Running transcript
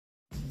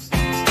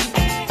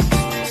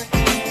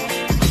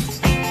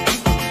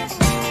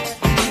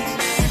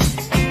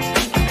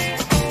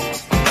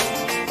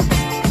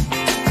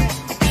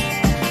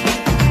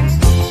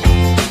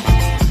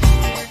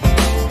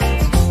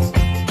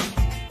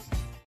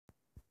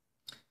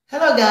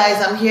Hello guys,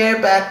 I'm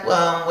here back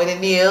with a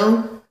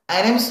new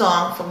item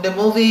song from the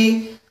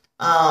movie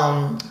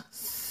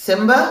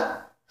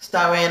Simmba,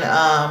 starring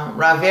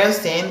Ranvir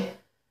Singh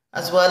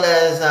as well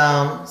as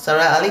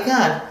Sara Ali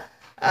Khan.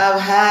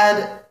 I've had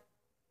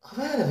have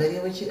I had a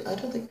video with you? I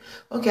don't think.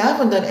 Okay, I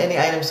haven't done any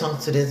item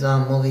songs to this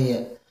movie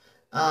yet.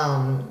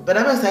 But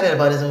I'm excited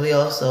about this movie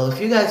also.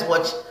 If you guys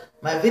watch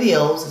my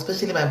videos,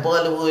 especially my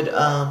Bollywood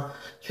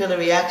trailer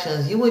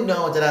reactions, you would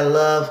know that I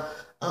love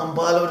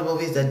Bollywood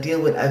movies that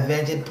deal with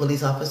avenging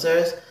police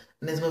officers.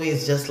 And this movie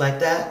is just like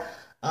that.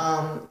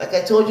 Like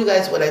I told you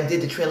guys when I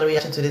did the trailer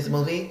reaction to this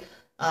movie,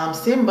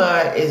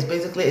 Simmba is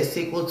basically a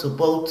sequel to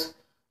both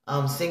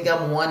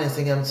Singham 1 and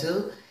Singham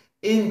 2,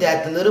 in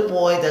that the little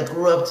boy that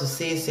grew up to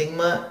see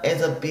Singha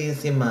ends up being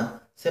Simmba,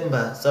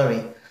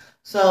 sorry.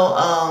 So,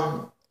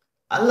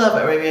 I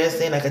love Ranvir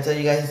Singh. Like I tell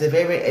you guys, he's a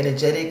very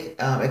energetic,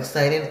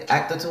 exciting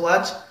actor to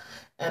watch.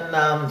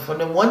 And from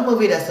the one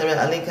movie that Sara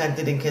Ali Khan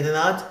did in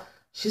Kedanat,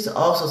 she's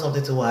also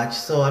something to watch.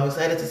 So I'm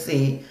excited to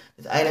see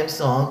this item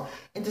song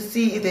and to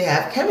see if they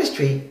have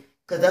chemistry,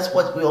 because that's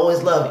what we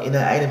always love in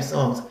the item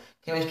songs,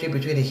 chemistry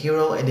between the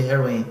hero and the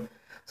heroine.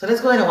 So let's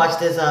go ahead and watch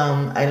this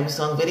item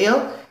song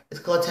video. It's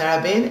called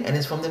Tere, and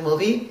it's from the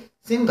movie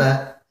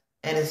Simmba,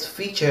 and it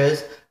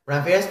features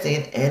Ranvir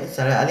Singh and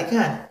Sara Ali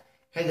Khan.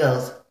 Here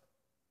goes.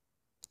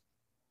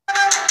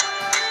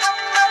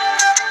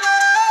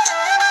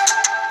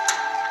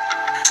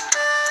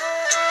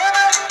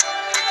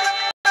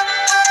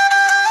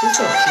 She's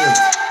so cute.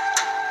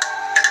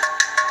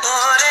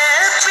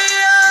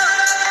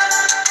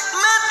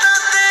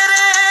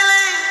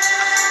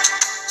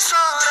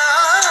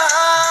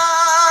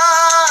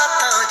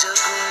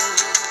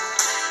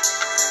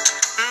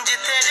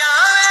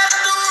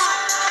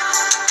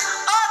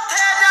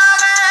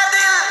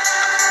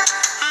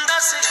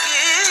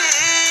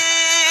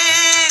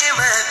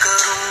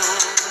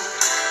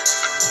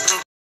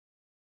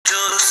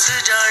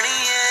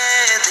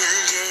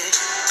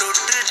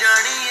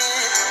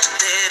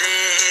 तेरे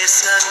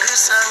संग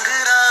संग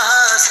राह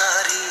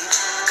सारी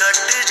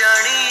cut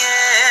जानी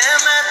है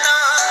मैं ता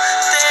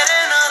तेरे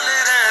नाल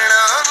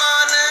रहना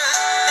मन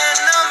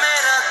इन्ना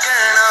मेरा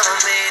कहना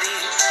मेरी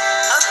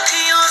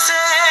अखियों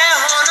से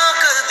होना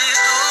कदी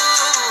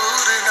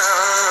दूर ना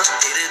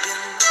तेरे बिन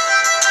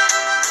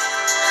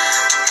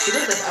She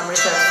looks like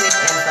Amrita Singh and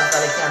Sara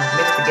Ali Khan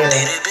mixed together, which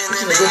is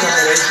a good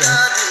combination.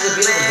 She's a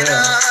beautiful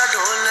girl.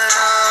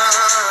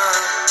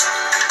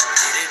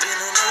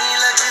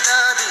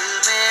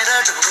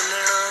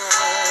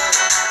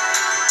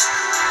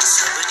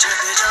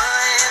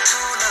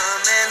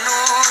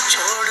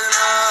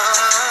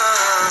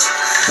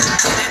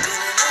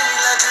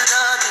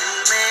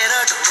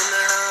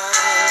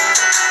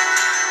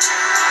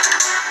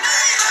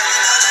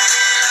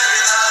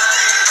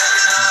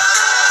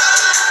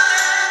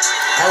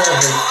 I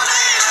love it.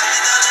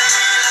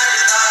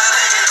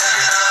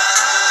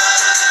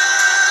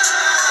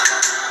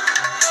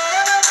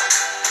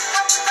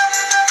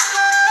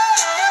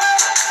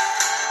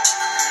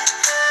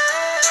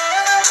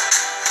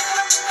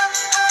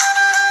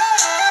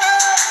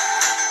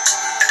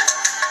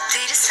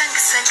 तेरे संग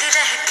संग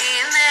रह के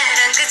मैं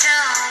रंग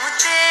जाऊं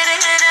तेरे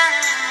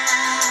रंग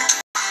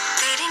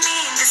तेरी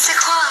नींद से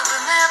ख्वाब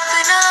मैं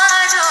अपना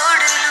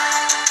जोड़ लूं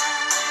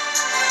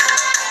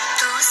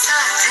तू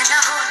साथ ना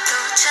हो तो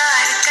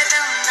चार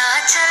कदम ना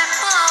चल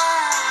पाऊं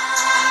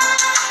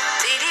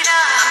तेरी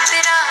राह पे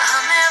राह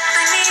मैं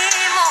अपनी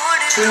मोड़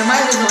She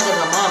reminds me so much of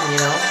her mom, you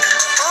know.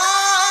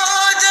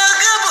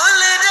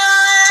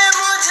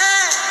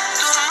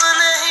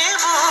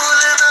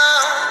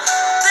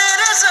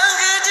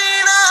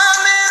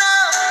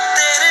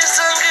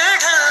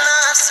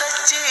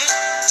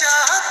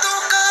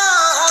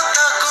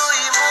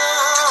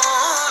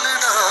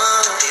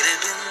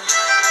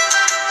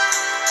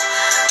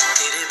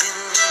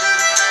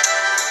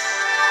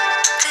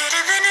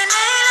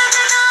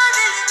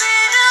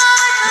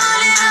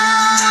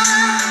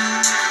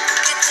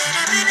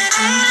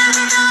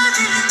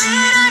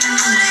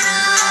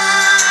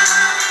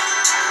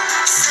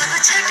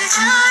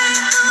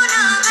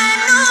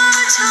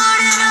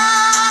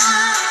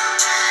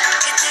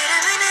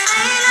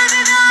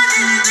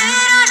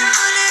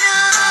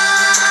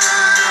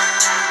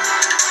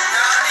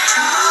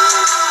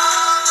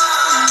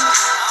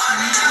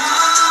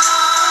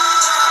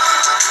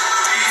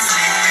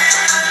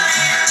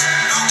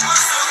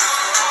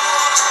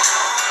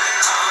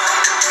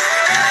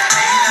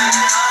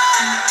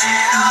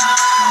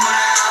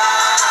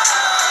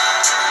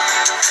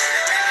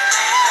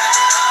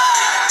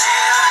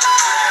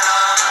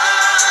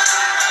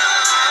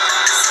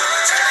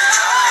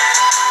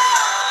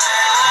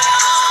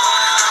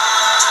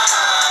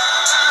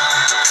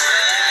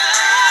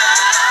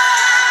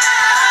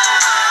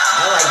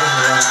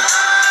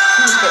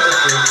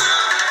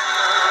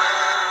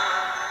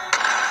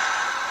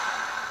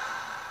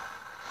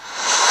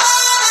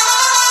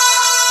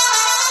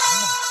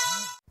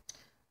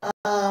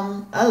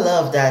 I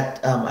love that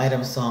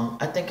item song.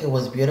 I think it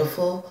was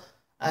beautiful.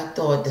 I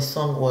thought the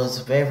song was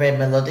very, very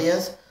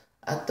melodious.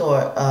 I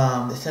thought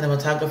the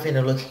cinematography and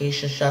the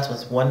location shots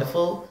was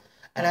wonderful,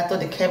 and I thought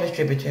the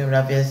chemistry between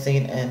Ranvir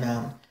Singh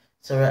and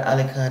Sara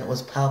Ali Khan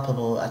was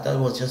palpable. I thought it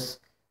was just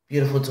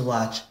beautiful to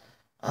watch.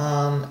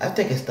 I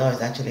think a star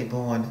is actually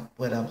born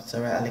with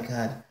Sara Ali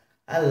Khan.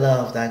 I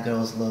love that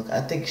girl's look.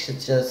 I think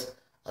she's just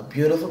a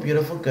beautiful,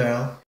 beautiful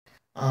girl.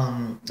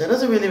 That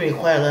doesn't really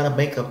require a lot of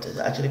makeup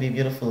to actually be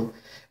beautiful.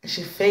 And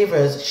she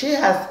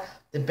has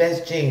the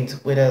best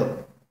genes with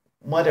a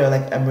mother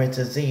like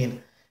Amrita Zine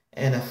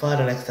and a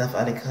father like Saif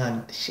Ali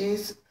Khan.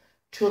 She's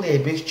truly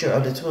a mixture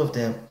of the two of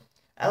them.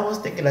 I was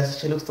thinking that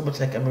she looks so much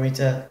like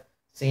Amrita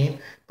Zine,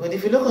 but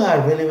if you look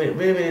at her,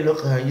 really look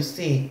at her, you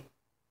see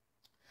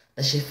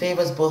that she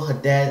favors both her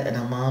dad and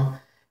her mom,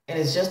 and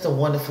it's just a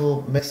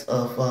wonderful mix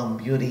of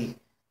beauty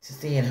to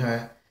see in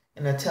her.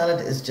 And her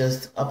talent is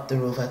just up the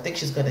roof. I think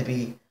she's going to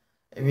be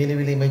a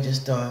really major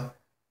star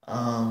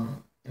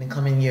in the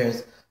coming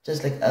years,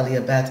 just like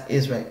Alia Bat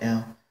is right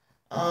now.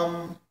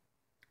 Um,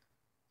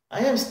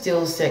 I am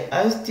still sick.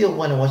 I still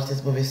want to watch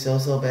this movie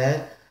so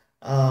bad.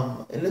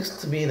 It looks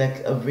to me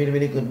like a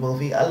really good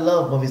movie. I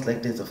love movies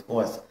like this, of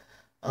course.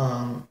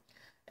 Um,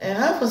 and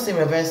I haven't seen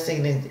Reverse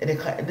Singh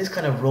in this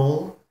kind of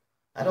role.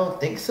 I don't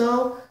think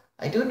so.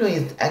 I do know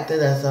he's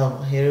acted as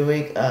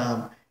heroic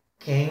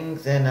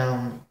kings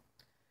and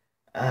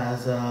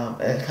as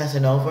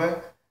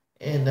Casanova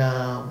in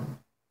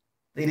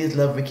Ladies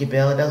Love Ricky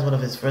Bell. That was one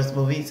of his first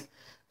movies,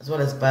 as well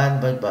as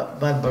Ban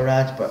Baj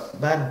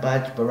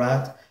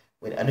Barat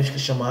with Anushka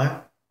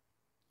Sharma,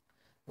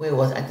 where he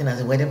was acting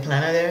as a wedding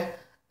planner there.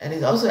 And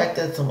he's also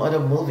acted in some other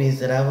movies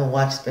that I haven't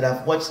watched, but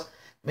I've watched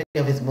many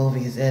of his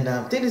movies. And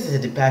I think this is a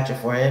departure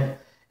for him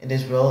in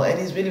this role. And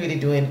he's really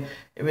doing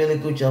a really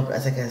good job,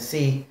 as I can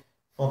see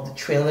from the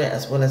trailer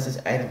as well as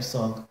this item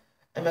song.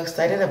 I'm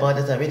excited about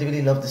this. I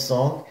really love the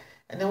song.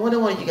 And I wonder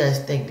what you guys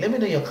think. Let me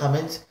know your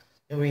comments,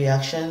 your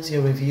reactions,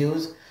 your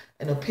reviews,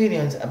 and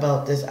opinions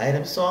about this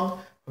item song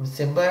from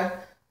Simmba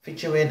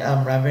featuring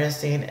Ranvir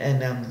Singh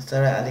and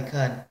Sara Ali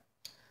Khan.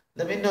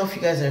 Let me know if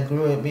you guys agree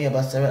with me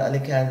about Sara Ali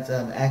Khan's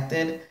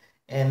acting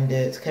and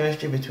the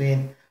chemistry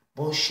between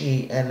both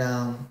she and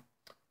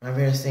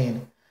Ranvir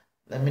Singh.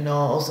 Let me know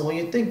also what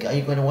you think. Are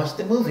you going to watch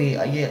the movie?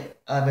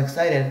 I'm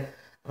excited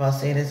about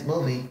seeing this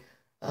movie.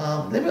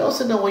 Let me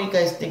also know what you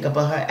guys think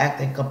about her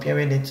acting,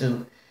 comparing it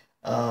to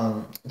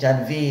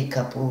Janvi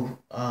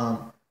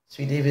Kapoor,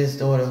 Sri Devi's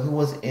daughter, who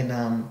was in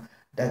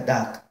Dak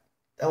Dak.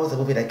 That was a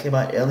movie that came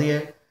out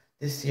earlier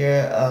this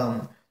year.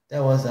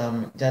 That was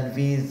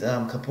Janvi's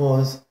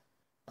Kapoor's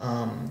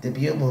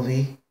debut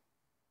movie,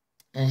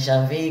 and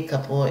Janvi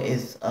Kapoor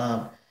is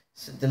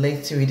the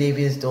late Sri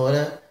Devi's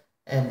daughter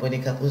and Bonnie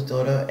Kapoor's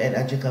daughter and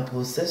Ajay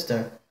Kapoor's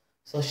sister.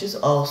 So she's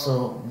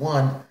also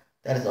one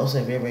that is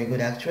also a very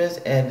good actress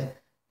and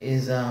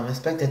is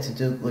expected to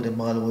do good in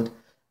Bollywood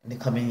in the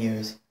coming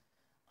years.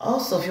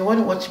 Also, if you want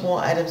to watch more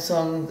item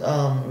song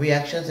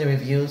reactions and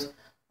reviews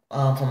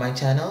from my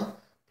channel,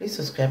 please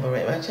subscribe and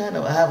rate my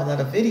channel. I have a lot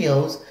of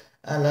videos.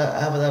 I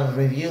have a lot of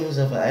reviews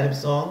of item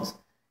songs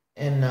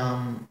in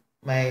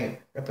my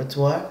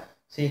repertoire,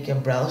 so you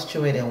can browse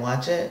through it and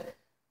watch it.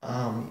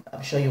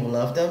 I'm sure you will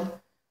love them.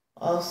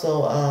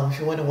 Also, if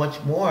you want to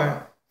watch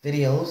more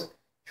videos,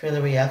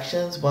 trailer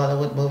reactions,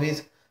 Bollywood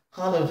movies,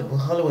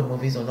 Hollywood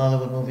movies, or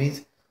Nollywood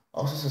movies,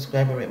 also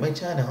subscribe and rate my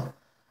channel.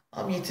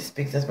 I'm here to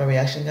speak. That's my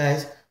reaction,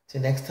 guys.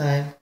 Till next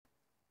time.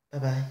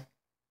 Bye-bye.